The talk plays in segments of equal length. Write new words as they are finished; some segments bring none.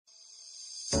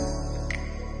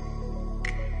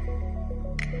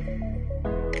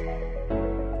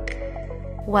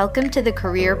Welcome to the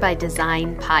Career by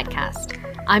Design podcast.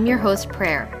 I'm your host,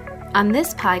 Prayer. On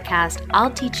this podcast,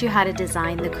 I'll teach you how to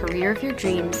design the career of your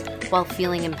dreams while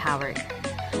feeling empowered.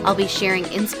 I'll be sharing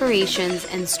inspirations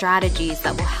and strategies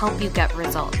that will help you get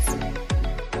results.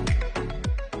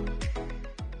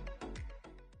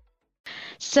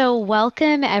 So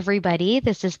welcome, everybody.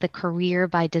 This is the Career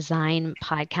by Design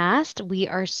podcast. We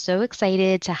are so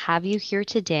excited to have you here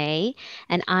today.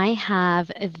 And I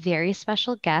have a very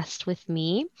special guest with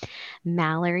me,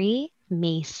 Mallory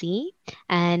Macy.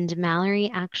 And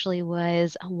Mallory actually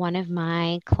was one of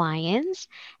my clients,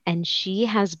 and she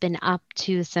has been up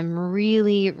to some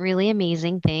really, really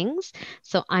amazing things.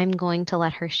 So I'm going to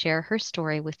let her share her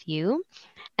story with you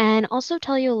and also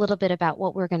tell you a little bit about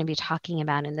what we're going to be talking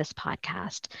about in this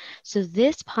podcast. So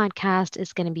this podcast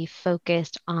is going to be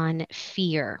focused on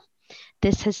fear.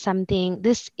 This is something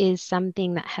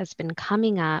that has been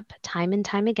coming up time and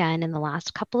time again in the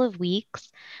last couple of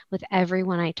weeks with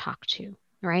everyone I talk to,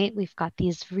 right? We've got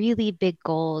these really big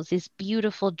goals, these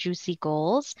beautiful, juicy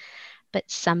goals, but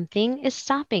something is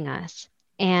stopping us.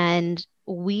 And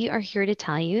we are here to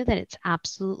tell you that it's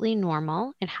absolutely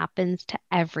normal. It happens to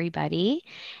everybody.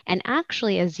 And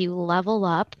actually, as you level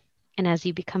up and as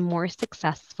you become more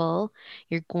successful,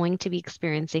 you're going to be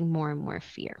experiencing more and more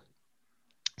fear.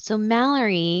 So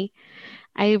Mallory,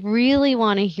 I really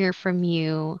want to hear from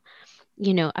you,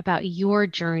 about your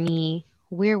journey.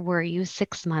 Where were you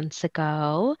 6 months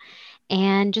ago?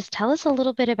 And just tell us a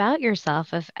little bit about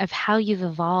yourself of how you've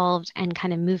evolved and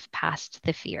kind of moved past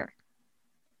the fear.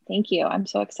 Thank you. I'm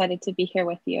so excited to be here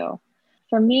with you.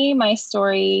 For me, my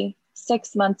story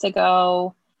 6 months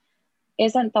ago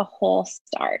isn't the whole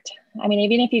start. I mean,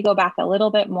 even if you go back a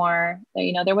little bit more,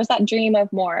 there was that dream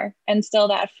of more and still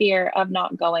that fear of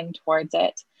not going towards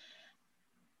it.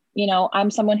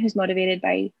 I'm someone who's motivated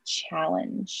by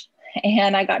challenge.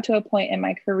 And I got to a point in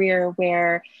my career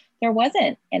where there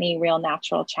wasn't any real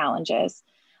natural challenges.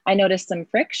 I noticed some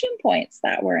friction points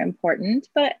that were important,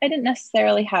 but I didn't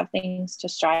necessarily have things to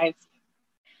strive.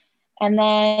 And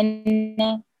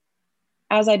then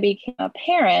as I became a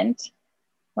parent,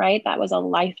 right, that was a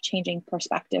life-changing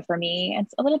perspective for me. And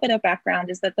a little bit of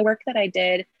background is that the work that I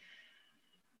did,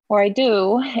 or I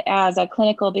do as a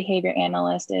clinical behavior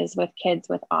analyst, is with kids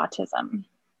with autism,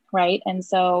 right? And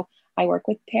so I work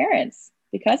with parents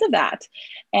because of that.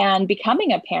 And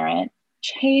becoming a parent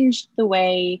changed the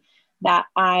way that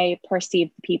I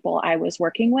perceived the people I was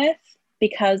working with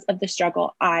because of the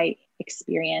struggle I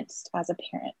experienced as a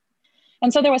parent.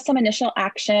 And so there was some initial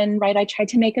action, right? I tried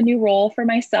to make a new role for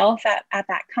myself at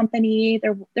that company.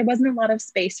 There wasn't a lot of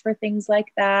space for things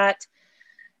like that.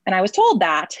 And I was told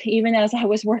that even as I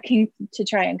was working to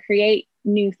try and create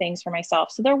new things for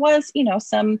myself. So there was,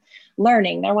 some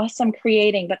learning, there was some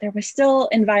creating, but there was still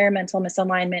environmental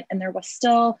misalignment, and there was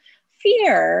still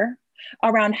fear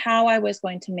around how I was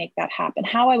going to make that happen,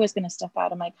 how I was going to step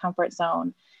out of my comfort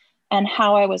zone, and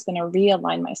how I was going to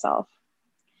realign myself.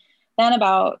 Then it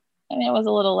was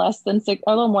a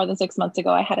little more than 6 months ago,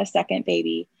 I had a second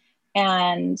baby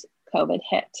and COVID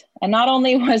hit. And not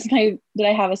only did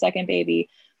I have a second baby,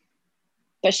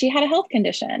 but she had a health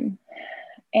condition.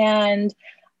 And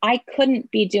I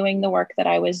couldn't be doing the work that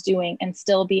I was doing and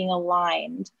still being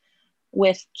aligned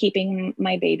with keeping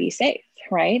my baby safe,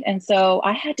 right? And so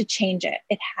I had to change it.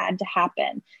 It had to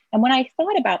happen. And when I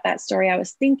thought about that story, I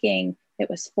was thinking it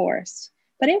was forced,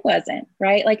 but it wasn't,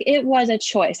 right? Like, it was a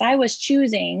choice. I was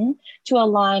choosing to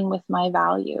align with my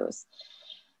values.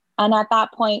 And at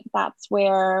that point, that's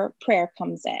where prayer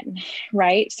comes in,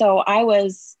 right? So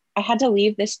I had to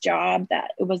leave this job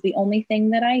that it was the only thing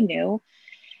that I knew.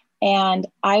 And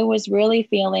I was really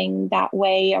feeling that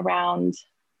way around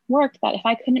work, that if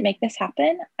I couldn't make this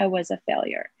happen, I was a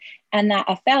failure, and that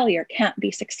a failure can't be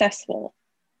successful,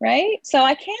 right? So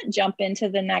I can't jump into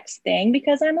the next thing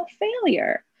because I'm a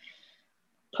failure.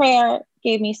 Prayer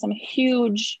gave me some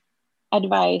huge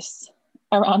advice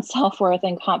around self-worth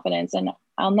and confidence. And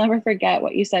I'll never forget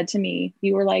what you said to me.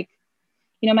 You were like,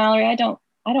 Mallory, I don't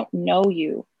know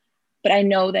you, but I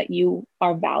know that you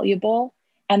are valuable,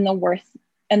 and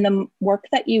the work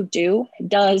that you do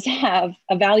does have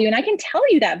a value. And I can tell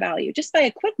you that value just by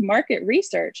a quick market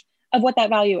research of what that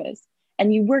value is.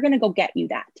 And we're going to go get you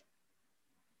that.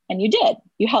 And you did.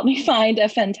 You helped me find a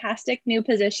fantastic new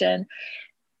position.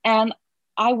 And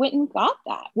I went and got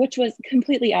that, which was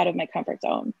completely out of my comfort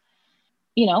zone.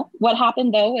 What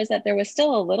happened though is that there was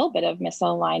still a little bit of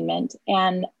misalignment.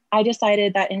 And I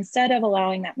decided that instead of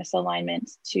allowing that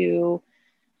misalignment to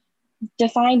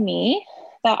define me,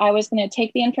 that I was going to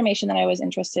take the information that I was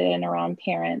interested in around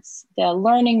parents, the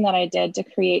learning that I did to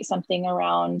create something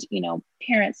around,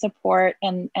 parent support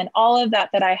and all of that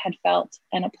I had felt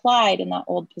and applied in that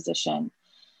old position,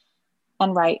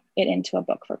 and write it into a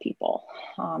book for people.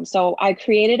 So I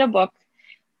created a book.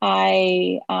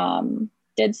 I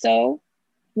did so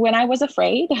when I was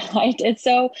afraid. I did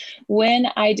so when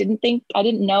I didn't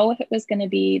know if it was going to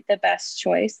be the best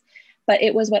choice, but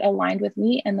it was what aligned with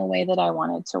me and the way that I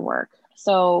wanted to work.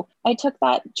 So I took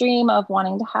that dream of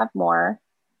wanting to have more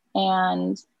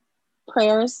and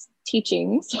prayers,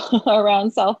 teachings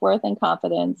around self-worth and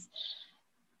confidence,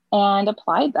 and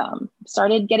applied them.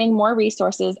 Started getting more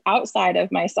resources outside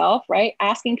of myself, right?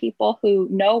 Asking people who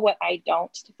know what I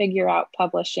don't to figure out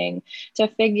publishing, to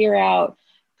figure out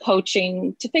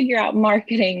coaching, to figure out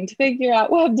marketing, to figure out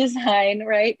web design,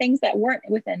 right? Things that weren't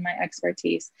within my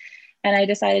expertise. And I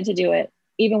decided to do it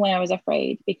even when I was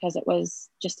afraid, because it was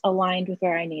just aligned with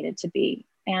where I needed to be.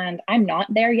 And I'm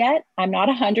not there yet. I'm not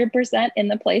 100% in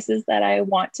the places that I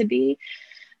want to be,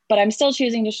 but I'm still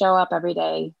choosing to show up every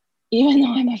day, even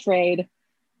though I'm afraid.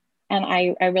 And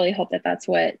I really hope that that's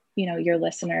what, your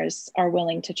listeners are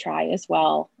willing to try as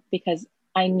well, because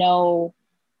I know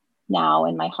now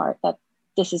in my heart that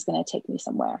this is going to take me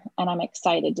somewhere, and I'm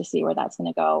excited to see where that's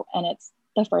going to go. And it's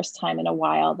the first time in a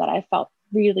while that I felt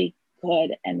really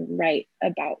good and right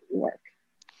about work.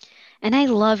 And I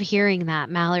love hearing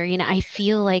that, Mallory. And I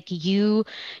feel like you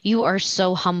are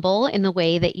so humble in the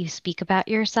way that you speak about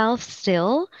yourself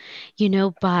still,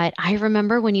 but I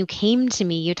remember when you came to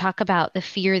me, you talk about the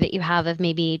fear that you have of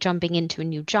maybe jumping into a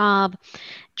new job,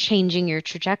 changing your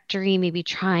trajectory, maybe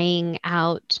trying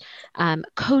out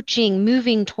coaching,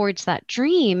 moving towards that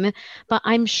dream. But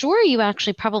I'm sure you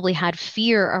actually probably had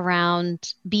fear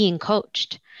around being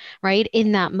coached, right?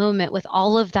 In that moment with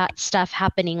all of that stuff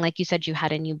happening, like you said, you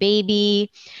had a new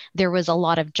baby, there was a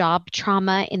lot of job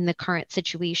trauma in the current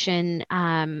situation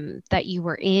that you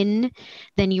were in.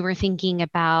 Then you were thinking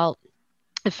about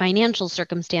the financial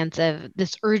circumstance of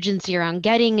this urgency around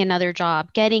getting another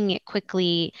job, getting it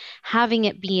quickly, having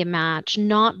it be a match,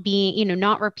 not being,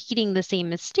 not repeating the same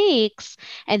mistakes.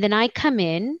 And then I come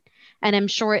in and I'm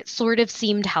sure it sort of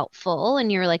seemed helpful.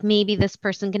 And you're like, maybe this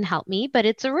person can help me, but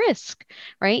it's a risk,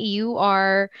 right? You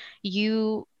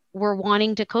were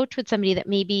wanting to coach with somebody that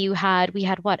maybe we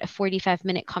had what, a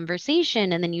 45-minute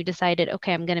conversation. And then you decided,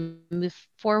 okay, I'm going to move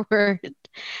forward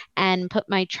and put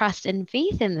my trust and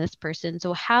faith in this person.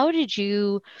 So what did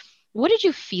you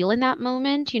feel in that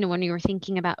moment, when you were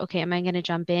thinking about, okay, am I going to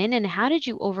jump in? And how did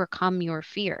you overcome your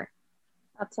fear?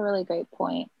 That's a really great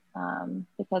point.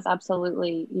 Because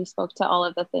absolutely, you spoke to all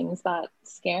of the things that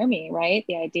scare me, right?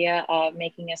 The idea of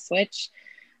making a switch,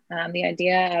 the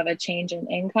idea of a change in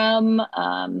income,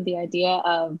 the idea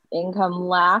of income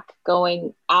lack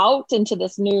going out into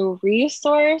this new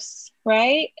resource,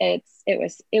 right? It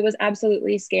was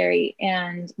absolutely scary.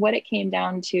 And what it came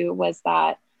down to was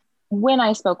that when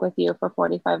I spoke with you for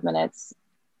 45 minutes,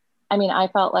 I mean, I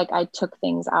felt like I took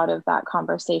things out of that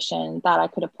conversation that I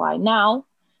could apply now,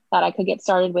 that I could get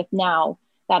started with now,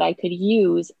 that I could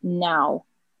use now.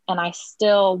 And I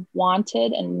still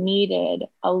wanted and needed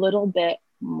a little bit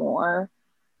more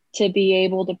to be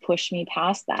able to push me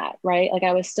past that, right? Like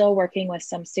I was still working with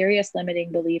some serious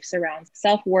limiting beliefs around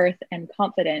self-worth and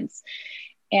confidence.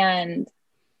 And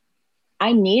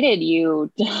I needed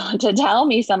you to tell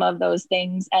me some of those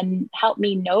things and help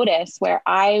me notice where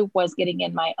I was getting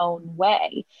in my own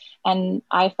way. And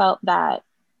I felt that,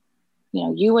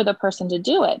 you were the person to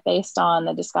do it based on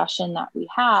the discussion that we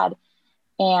had.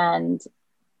 And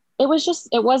it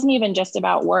wasn't even just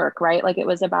about work, right? Like it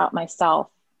was about myself,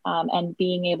 and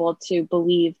being able to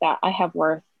believe that I have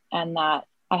worth and that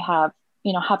I have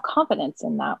confidence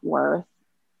in that worth.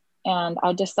 And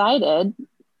I decided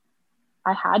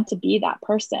I had to be that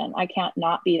person. I can't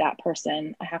not be that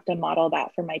person. I have to model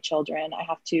that for my children. I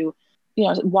have to,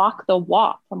 walk the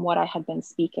walk from what I had been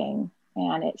speaking.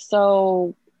 And it's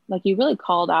so, like, you really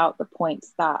called out the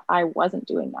points that I wasn't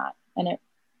doing that,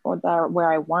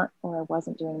 where I weren't, or I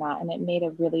wasn't doing that. And it made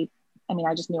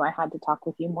I just knew I had to talk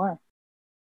with you more.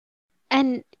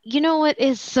 And you know what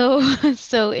is so,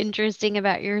 so interesting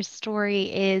about your story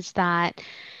is that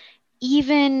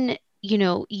even,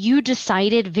 you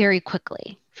decided very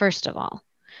quickly, first of all.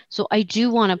 So I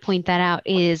do want to point that out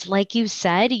is like you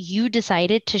said, you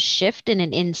decided to shift in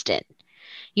an instant.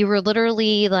 You were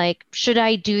literally like, should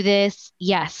I do this?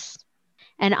 Yes.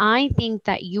 And I think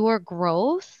that your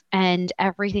growth and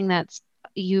everything that's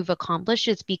you've accomplished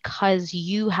is because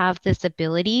you have this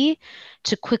ability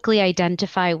to quickly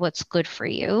identify what's good for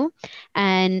you.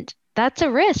 And that's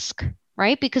a risk,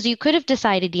 right? Because you could have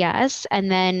decided yes, and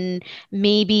then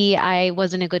maybe I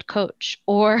wasn't a good coach,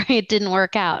 or it didn't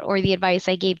work out, or the advice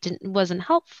I gave wasn't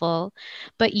helpful.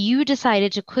 But you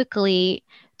decided to quickly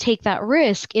take that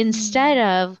risk instead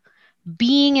Mm. of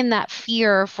being in that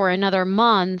fear for another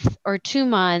month or 2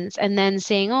 months and then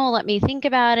saying, oh, let me think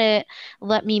about it,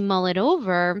 let me mull it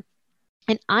over.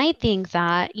 And I think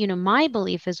that, my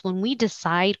belief is when we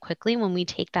decide quickly, when we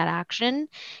take that action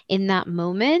in that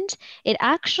moment, it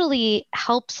actually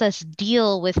helps us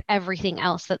deal with everything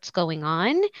else that's going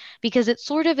on because it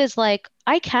sort of is like,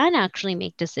 I can actually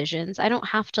make decisions. I don't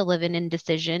have to live in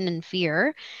indecision and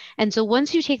fear. And so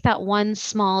once you take that one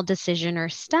small decision or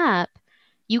step,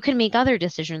 you can make other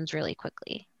decisions really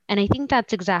quickly. And I think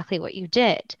that's exactly what you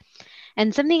did.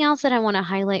 And something else that I want to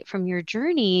highlight from your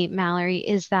journey, Mallory,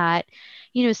 is that,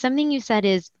 something you said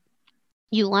is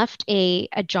you left a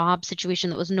job situation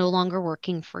that was no longer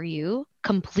working for you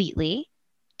completely,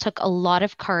 took a lot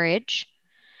of courage.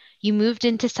 You moved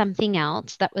into something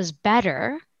else that was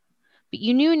better, but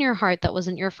you knew in your heart that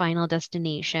wasn't your final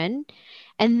destination.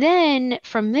 And then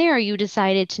from there, you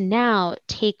decided to now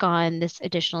take on this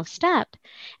additional step.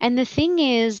 And the thing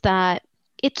is that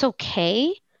it's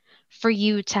okay for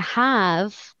you to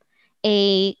have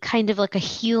a kind of like a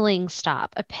healing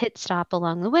stop, a pit stop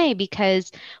along the way,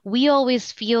 because we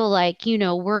always feel like,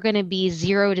 we're going to be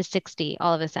 0 to 60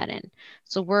 all of a sudden.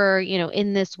 So we're,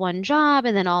 in this one job,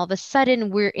 and then all of a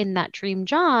sudden we're in that dream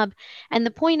job. And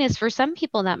the point is, for some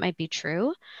people, that might be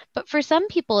true, but for some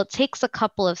people, it takes a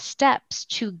couple of steps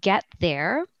to get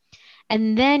there.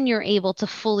 And then you're able to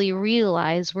fully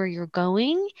realize where you're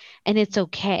going, and it's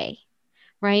okay,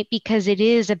 right? Because it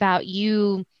is about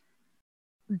you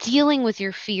dealing with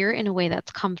your fear in a way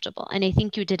that's comfortable. And I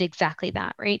think you did exactly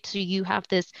that, right? So you have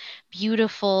this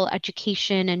beautiful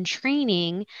education and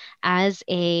training as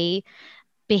a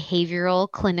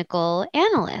behavioral clinical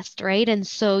analyst, right? And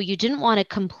so you didn't want to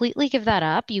completely give that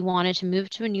up. You wanted to move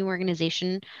to a new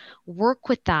organization, work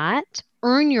with that,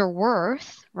 earn your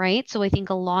worth, right? So I think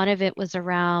a lot of it was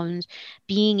around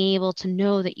being able to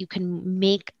know that you can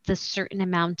make the certain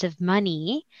amount of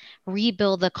money,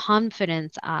 rebuild the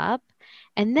confidence up.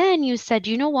 And then you said,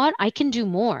 you know what? I can do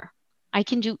more. I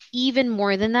can do even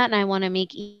more than that. And I want to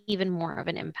make even more of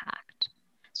an impact.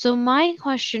 So, my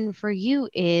question for you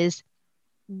is,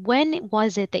 when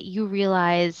was it that you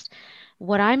realized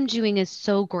what I'm doing is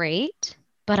so great,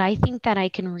 but I think that I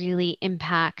can really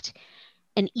impact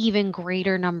an even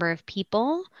greater number of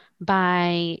people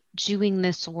by doing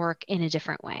this work in a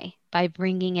different way, by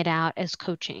bringing it out as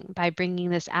coaching, by bringing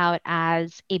this out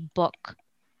as a book?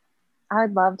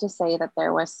 I'd love to say that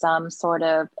there was some sort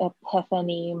of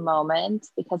epiphany moment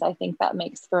because I think that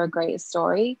makes for a great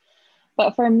story.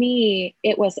 But for me,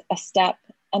 it was a step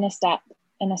and a step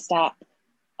and a step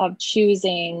of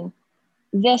choosing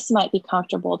this might be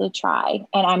comfortable to try,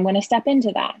 and I'm going to step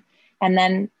into that. And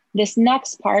then this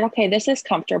next part, okay, this is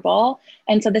comfortable.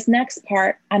 And so this next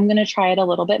part, I'm going to try it a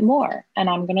little bit more, and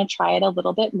I'm going to try it a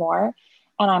little bit more.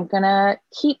 And I'm going to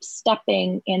keep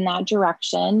stepping in that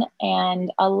direction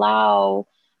and allow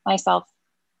myself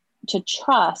to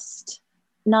trust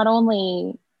not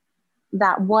only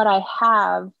that what I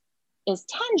have is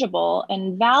tangible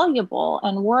and valuable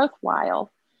and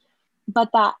worthwhile,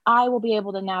 but that I will be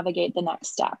able to navigate the next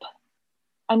step.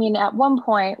 I mean, at one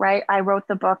point, right, I wrote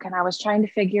the book and I was trying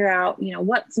to figure out,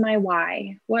 what's my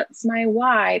why? What's my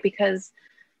why? Because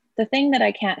the thing that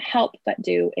I can't help but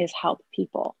do is help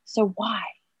people. So why?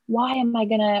 Why am I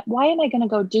gonna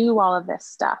go do all of this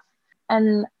stuff?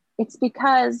 And it's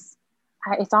because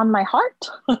it's on my heart.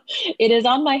 It is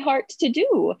on my heart to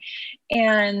do.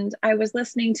 And I was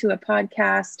listening to a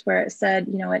podcast where it said,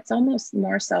 it's almost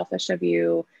more selfish of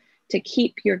you to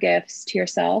keep your gifts to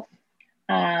yourself,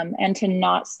 and to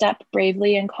not step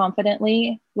bravely and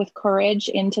confidently with courage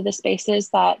into the spaces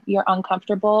that you're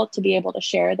uncomfortable to be able to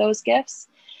share those gifts.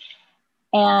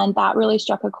 And that really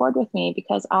struck a chord with me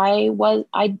because I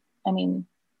mean,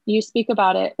 you speak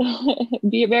about it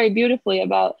be very beautifully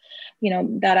about,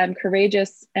 that I'm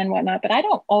courageous and whatnot, but I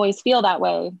don't always feel that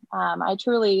way. I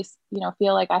truly,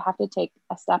 feel like I have to take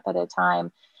a step at a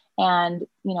time. And,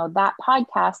 that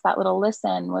podcast, that little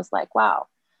listen was like, wow,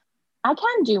 I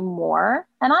can do more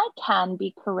and I can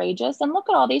be courageous. And look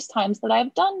at all these times that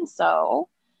I've done so.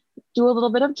 Do a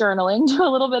little bit of journaling, do a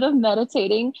little bit of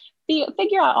meditating,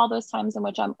 figure out all those times in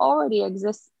which I'm already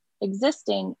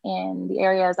existing in the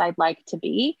areas I'd like to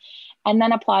be, and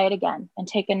then apply it again and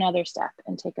take another step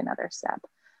and take another step.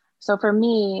 So for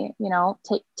me,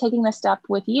 taking the step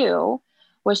with you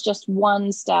was just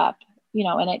one step,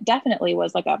 and it definitely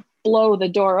was like a blow the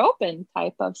door open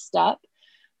type of step.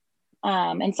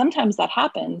 And sometimes that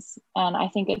happens. And I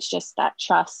think it's just that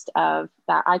trust of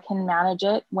that I can manage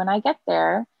it when I get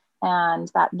there,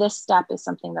 and that this step is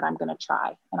something that I'm going to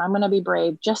try, and I'm going to be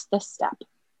brave just this step.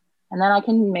 And then I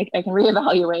can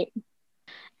reevaluate.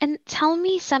 And tell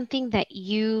me something that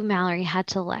you, Mallory, had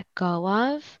to let go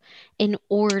of in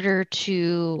order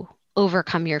to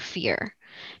overcome your fear.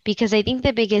 Because I think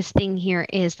the biggest thing here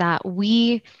is that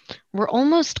we're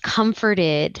almost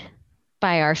comforted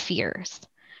by our fears,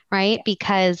 right? Yeah.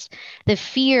 Because the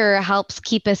fear helps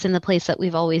keep us in the place that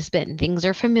we've always been. Things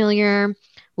are familiar.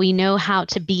 We know how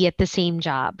to be at the same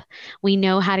job. We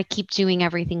know how to keep doing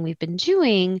everything we've been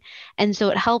doing. And so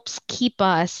it helps keep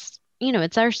us,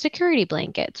 it's our security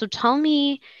blanket. So tell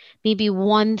me maybe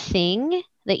one thing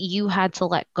that you had to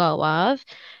let go of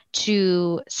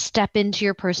to step into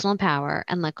your personal power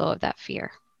and let go of that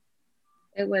fear.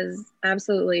 It was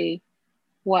absolutely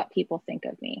what people think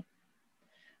of me.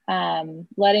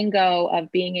 Letting go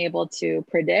of being able to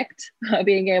predict,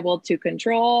 being able to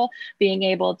control, being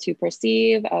able to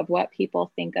perceive of what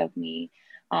people think of me,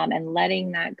 and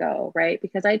letting that go, right?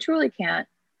 Because I truly can't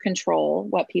control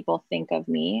what people think of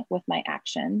me with my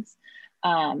actions.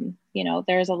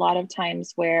 There's a lot of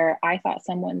times where I thought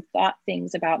someone thought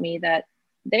things about me that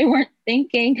they weren't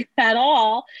thinking at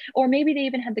all, or maybe they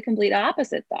even had the complete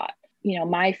opposite thought.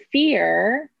 My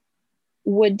fear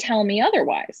would tell me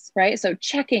otherwise, right? So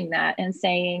checking that and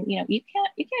saying, you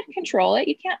can't control it,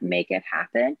 you can't make it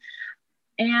happen.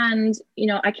 And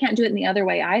I can't do it in the other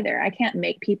way either. I can't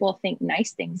make people think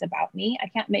nice things about me. I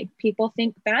can't make people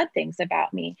think bad things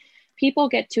about me. People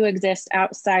get to exist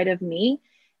outside of me,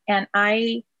 and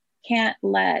I can't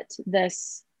let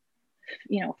this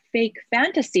fake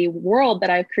fantasy world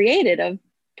that I've created of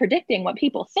predicting what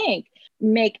people think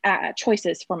make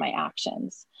choices for my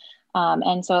actions.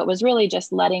 And so it was really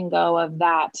just letting go of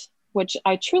that, which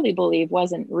I truly believe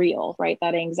wasn't real, right?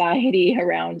 That anxiety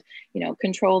around,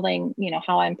 controlling,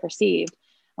 how I'm perceived,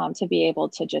 to be able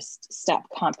to just step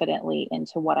confidently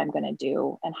into what I'm going to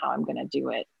do and how I'm going to do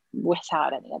it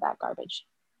without any of that garbage.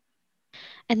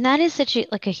 And that is such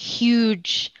a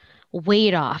huge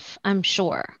weight off, I'm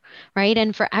sure, right?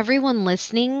 And for everyone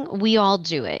listening, we all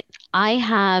do it. I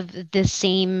have the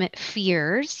same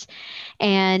fears.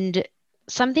 And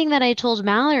something that I told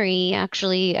Mallory,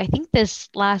 actually, I think this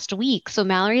last week. So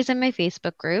Mallory's in my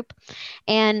Facebook group.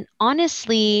 And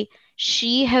honestly,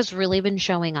 she has really been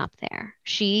showing up there.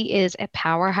 She is a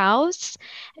powerhouse.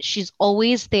 She's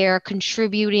always there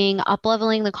contributing,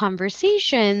 up-leveling the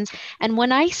conversations. And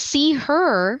when I see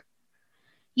her,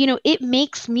 it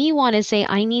makes me want to say,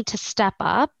 I need to step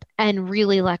up and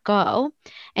really let go.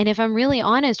 And if I'm really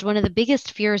honest, one of the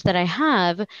biggest fears that I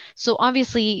have, so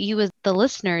obviously you as the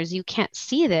listeners, you can't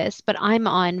see this, but I'm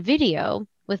on video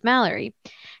with Mallory.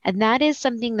 And that is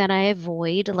something that I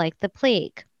avoid like the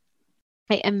plague.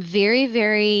 I am very,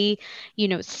 very,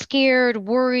 scared,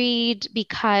 worried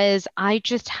because I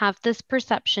just have this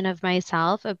perception of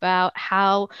myself about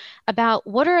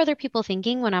what are other people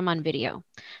thinking when I'm on video.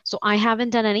 So I haven't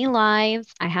done any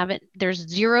lives. There's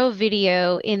zero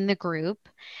video in the group.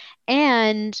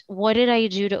 And what did I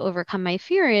do to overcome my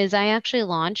fear is I actually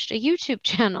launched a YouTube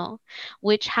channel,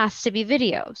 which has to be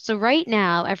video. So right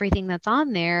now, everything that's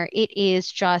on there, it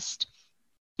is just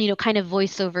kind of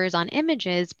voiceovers on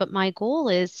images, but my goal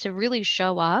is to really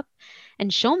show up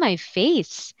and show my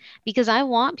face because I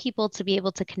want people to be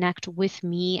able to connect with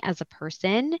me as a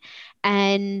person.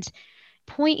 And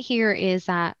point here is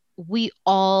that we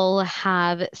all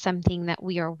have something that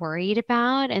we are worried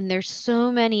about. And there's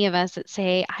so many of us that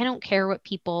say, I don't care what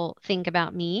people think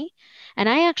about me. And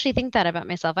I actually think that about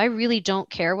myself. I really don't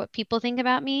care what people think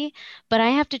about me, but I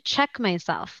have to check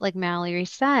myself, like Mallory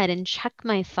said, and check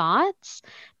my thoughts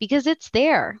because it's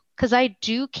there. Because I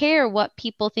do care what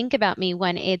people think about me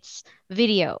when it's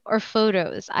video or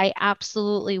photos. I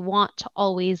absolutely want to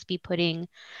always be putting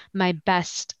my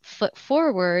best foot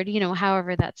forward,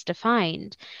 however that's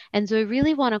defined. And so I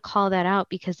really want to call that out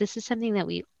because this is something that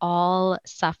we all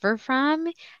suffer from,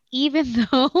 even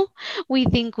though we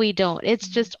think we don't. It's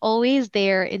just always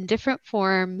there in different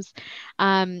forms.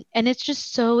 And it's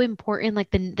just so important. Like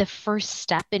the first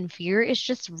step in fear is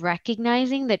just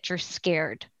recognizing that you're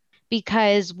scared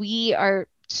because we are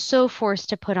so forced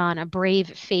to put on a brave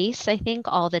face, I think,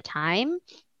 all the time.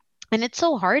 And it's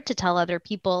so hard to tell other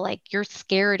people like you're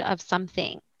scared of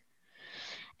something.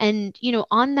 And,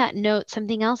 on that note,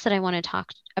 something else that I want to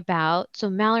talk about. So,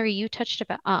 Mallory, you touched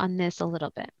on this a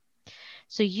little bit.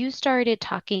 So, you started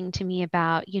talking to me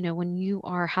about, when you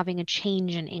are having a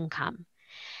change in income.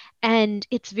 And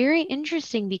it's very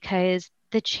interesting because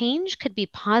the change could be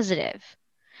positive.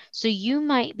 So you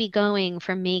might be going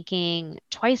from making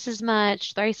twice as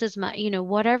much, thrice as much,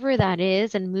 whatever that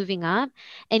is, and moving up.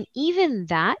 And even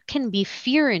that can be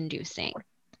fear inducing.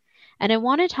 And I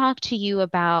want to talk to you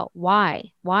about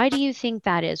why. Why do you think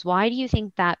that is? Why do you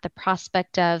think that the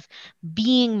prospect of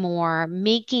being more,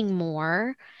 making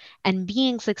more, and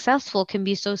being successful can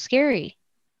be so scary?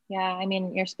 Yeah, I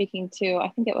mean, you're speaking to, I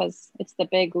think it's the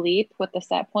big leap with the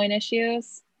set point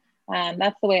issues.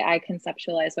 That's the way I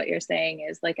conceptualize what you're saying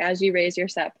is like, as you raise your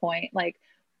set point, like,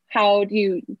 how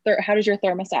does your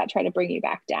thermostat try to bring you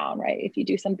back down, right? If you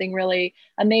do something really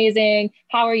amazing,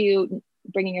 how are you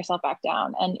bringing yourself back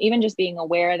down? And even just being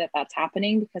aware that that's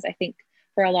happening, because I think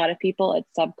for a lot of people, it's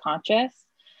subconscious.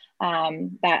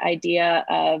 That idea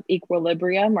of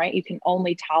equilibrium, right? You can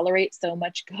only tolerate so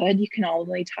much good, you can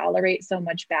only tolerate so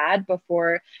much bad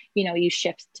before, you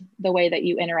shift the way that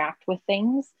you interact with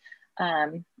things.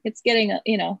 It's getting,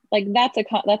 like that's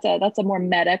a more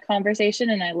meta conversation.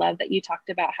 And I love that you talked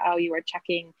about how you were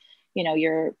checking,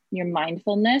 your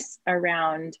mindfulness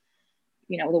around,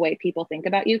 the way people think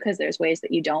about you, because there's ways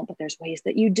that you don't, but there's ways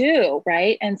that you do,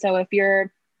 right? And so if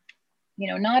you're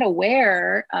not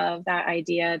aware of that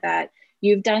idea that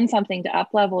you've done something to up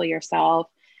level yourself,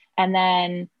 and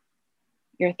then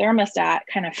your thermostat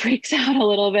kind of freaks out a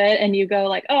little bit and you go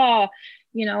like, oh,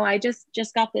 I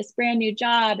just got this brand new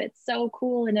job, it's so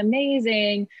cool and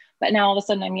amazing, but now all of a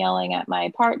sudden I'm yelling at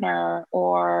my partner,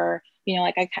 or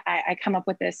like I come up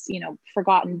with this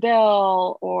forgotten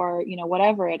bill, or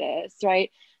whatever it is, right?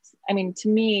 I mean, to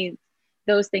me,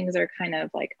 those things are kind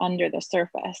of like under the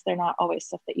surface. They're not always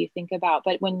stuff that you think about.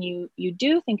 But when you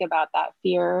do think about that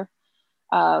fear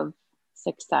of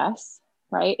success,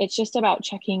 right? It's just about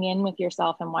checking in with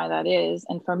yourself and why that is.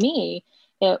 And for me,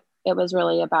 it was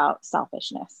really about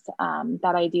selfishness.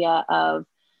 That idea of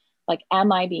like,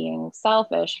 am I being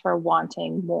selfish for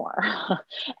wanting more?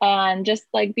 And just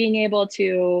like being able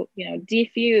to,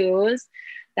 defuse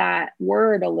that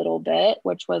word a little bit,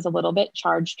 which was a little bit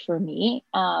charged for me,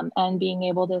 and being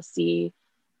able to see,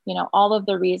 all of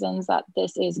the reasons that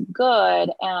this is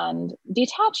good, and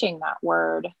detaching that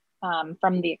word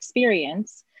from the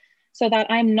experience so that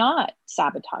I'm not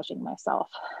sabotaging myself.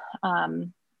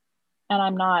 And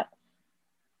I'm not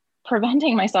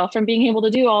preventing myself from being able to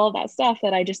do all of that stuff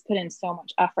that I just put in so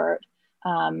much effort.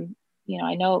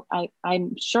 I know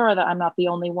I'm sure that I'm not the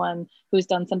only one who's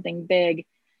done something big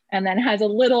and then has a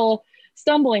little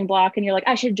stumbling block, and you're like,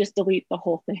 I should just delete the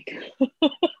whole thing.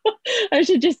 I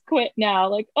should just quit now.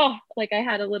 Like, oh, like I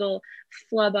had a little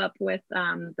flub up with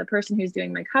the person who's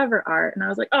doing my cover art, and I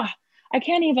was like, oh, I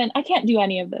can't do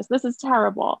any of this. This is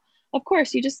terrible. Of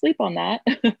course, you just sleep on that.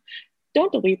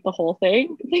 Don't delete the whole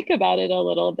thing. Think about it a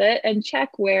little bit and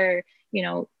check where,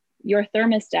 your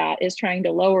thermostat is trying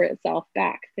to lower itself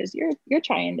back, because you're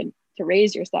trying to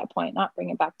raise your set point, not bring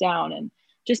it back down. And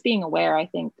just being aware, I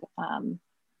think,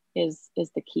 is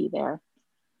the key there.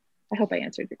 I hope I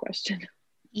answered your question.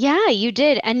 Yeah, you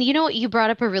did. And you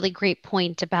brought up a really great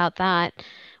point about that.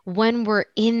 When we're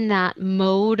in that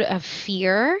mode of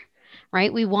fear,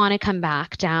 right, we want to come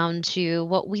back down to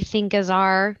what we think is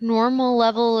our normal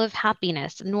level of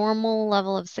happiness, normal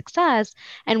level of success.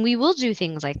 And we will do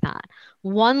things like that.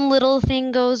 One little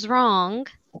thing goes wrong,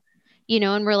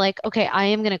 and we're like, okay, I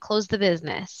am going to close the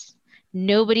business.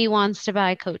 Nobody wants to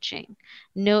buy coaching.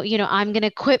 No, I'm going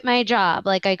to quit my job.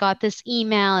 Like I got this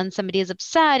email and somebody is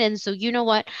upset. And so, you know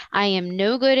what? I am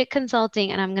no good at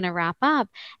consulting and I'm going to wrap up.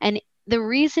 And the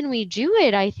reason we do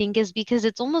it, I think, is because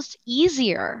it's almost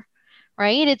easier,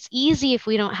 right? It's easy if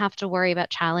we don't have to worry about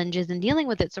challenges and dealing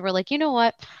with it. So we're like, you know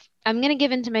what? I'm going to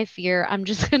give in to my fear. I'm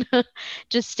just going to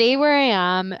just stay where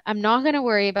I am. I'm not going to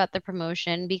worry about the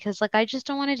promotion because like I just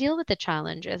don't want to deal with the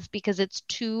challenges because it's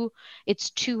too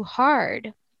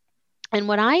hard. And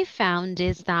what I found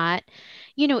is that,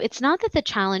 it's not that the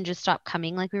challenges stop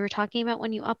coming, like we were talking about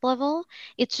when you up level.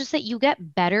 It's just that you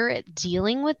get better at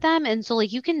dealing with them. And so,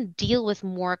 like, you can deal with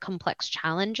more complex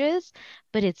challenges,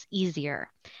 but it's easier.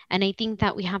 And I think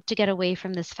that we have to get away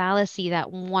from this fallacy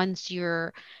that once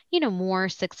you're, more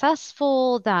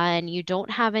successful, then you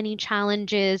don't have any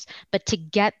challenges, but to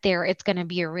get there, it's going to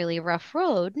be a really rough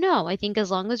road. No, I think as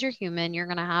long as you're human, you're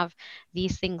going to have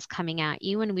these things coming at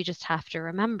you, and we just have to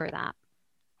remember that.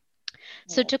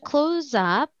 I So love to that. close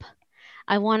up,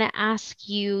 I want to ask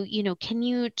you, can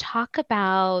you talk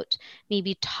about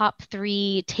maybe top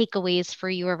three takeaways for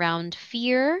you around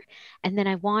fear? And then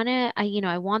I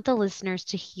want the listeners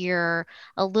to hear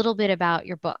a little bit about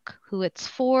your book, who it's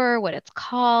for, what it's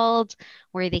called,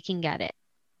 where they can get it.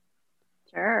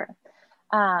 Sure.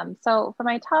 So for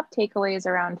my top takeaways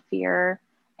around fear,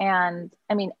 and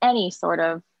I mean, any sort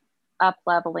of up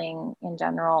leveling in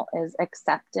general is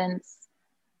acceptance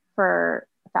for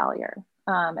failure,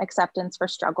 acceptance for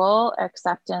struggle,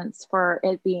 acceptance for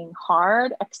it being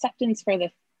hard, acceptance for the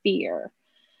fear.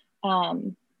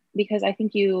 Because I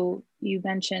think you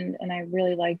mentioned, and I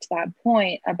really liked that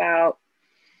point about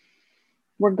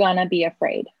we're gonna be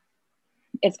afraid.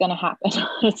 It's gonna happen.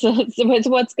 it's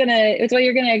what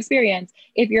you're gonna experience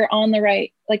if you're on the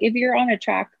right, like if you're on a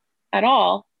track at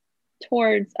all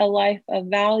towards a life of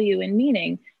value and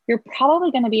meaning, you're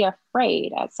probably gonna be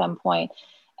afraid at some point,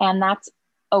 and that's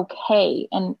okay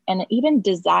and even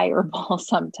desirable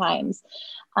sometimes.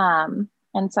 And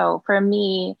so for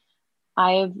me,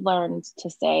 I've learned to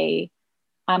say,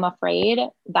 I'm afraid.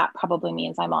 That probably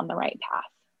means I'm on the right path.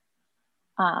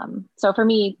 So for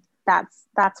me,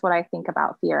 that's what I think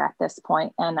about fear at this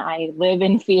point. And I live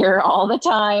in fear all the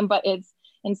time, but it's,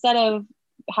 instead of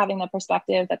having the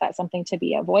perspective that that's something to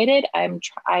be avoided,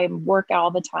 I work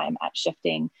all the time at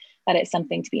shifting that it's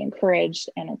something to be encouraged.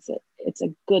 And it's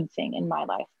a good thing in my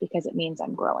life because it means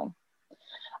I'm growing.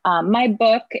 My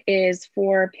book is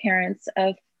for parents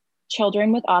of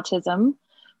children with autism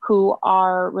who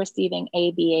are receiving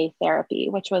ABA therapy,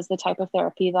 which was the type of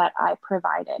therapy that I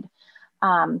provided.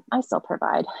 I still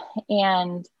provide.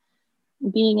 And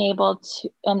being able to,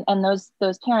 and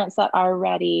those parents that are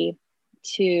ready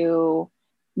to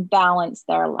balance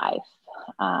their life.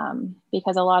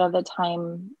 Because a lot of the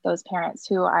time, those parents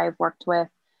who I've worked with,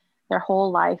 their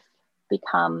whole life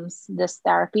becomes this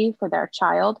therapy for their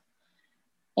child.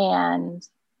 And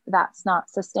that's not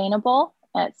sustainable.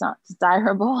 And it's not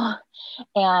desirable.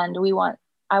 And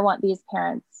I want these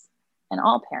parents and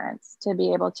all parents to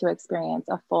be able to experience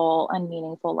a full and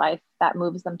meaningful life that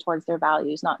moves them towards their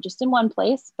values, not just in one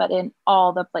place, but in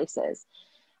all the places.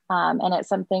 And it's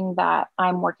something that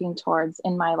I'm working towards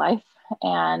in my life.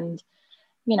 And,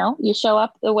 you show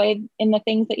up the way in the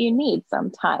things that you need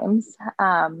sometimes.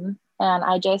 And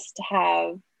I just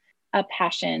have a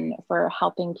passion for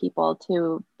helping people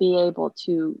to be able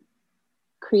to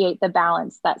create the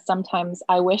balance that sometimes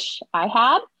I wish I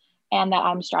had and that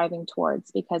I'm striving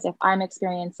towards, because if I'm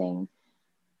experiencing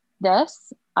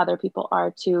this, other people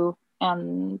are too,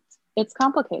 and it's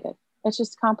complicated. It's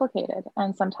just complicated.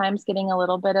 And sometimes getting a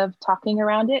little bit of talking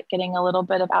around it, getting a little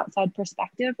bit of outside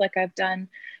perspective, like I've done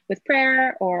with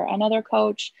prayer or another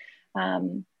coach,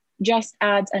 just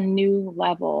adds a new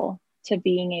level to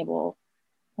being able,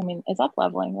 it's up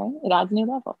leveling, right? It adds a new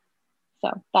level.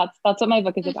 So that's what my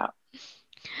book is about.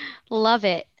 Love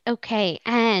it. Okay.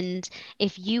 And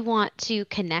if you want to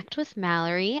connect with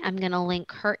Mallory, I'm going to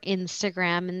link her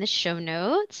Instagram in the show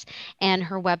notes and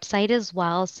her website as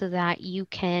well, so that you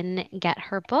can get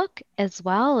her book as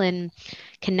well and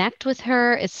connect with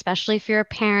her, especially if you're a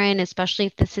parent, especially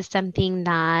if this is something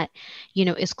that,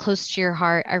 is close to your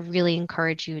heart. I really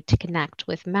encourage you to connect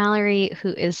with Mallory, who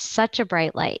is such a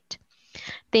bright light.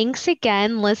 Thanks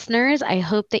again, listeners. I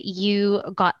hope that you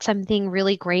got something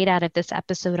really great out of this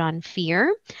episode on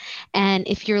fear. And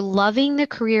if you're loving the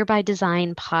Career by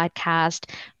Design podcast,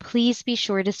 please be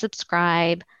sure to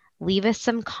subscribe, leave us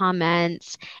some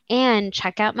comments, and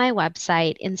check out my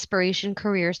website,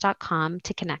 inspirationcareers.com,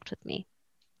 to connect with me.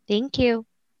 Thank you.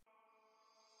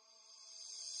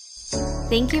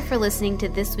 Thank you for listening to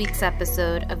this week's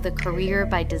episode of the Career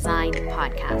by Design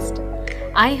podcast.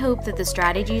 I hope that the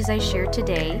strategies I shared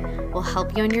today will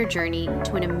help you on your journey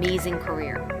to an amazing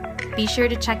career. Be sure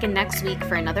to check in next week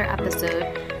for another episode.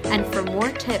 And for more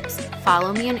tips,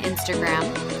 follow me on Instagram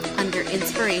under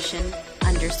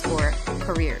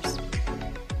inspiration_careers.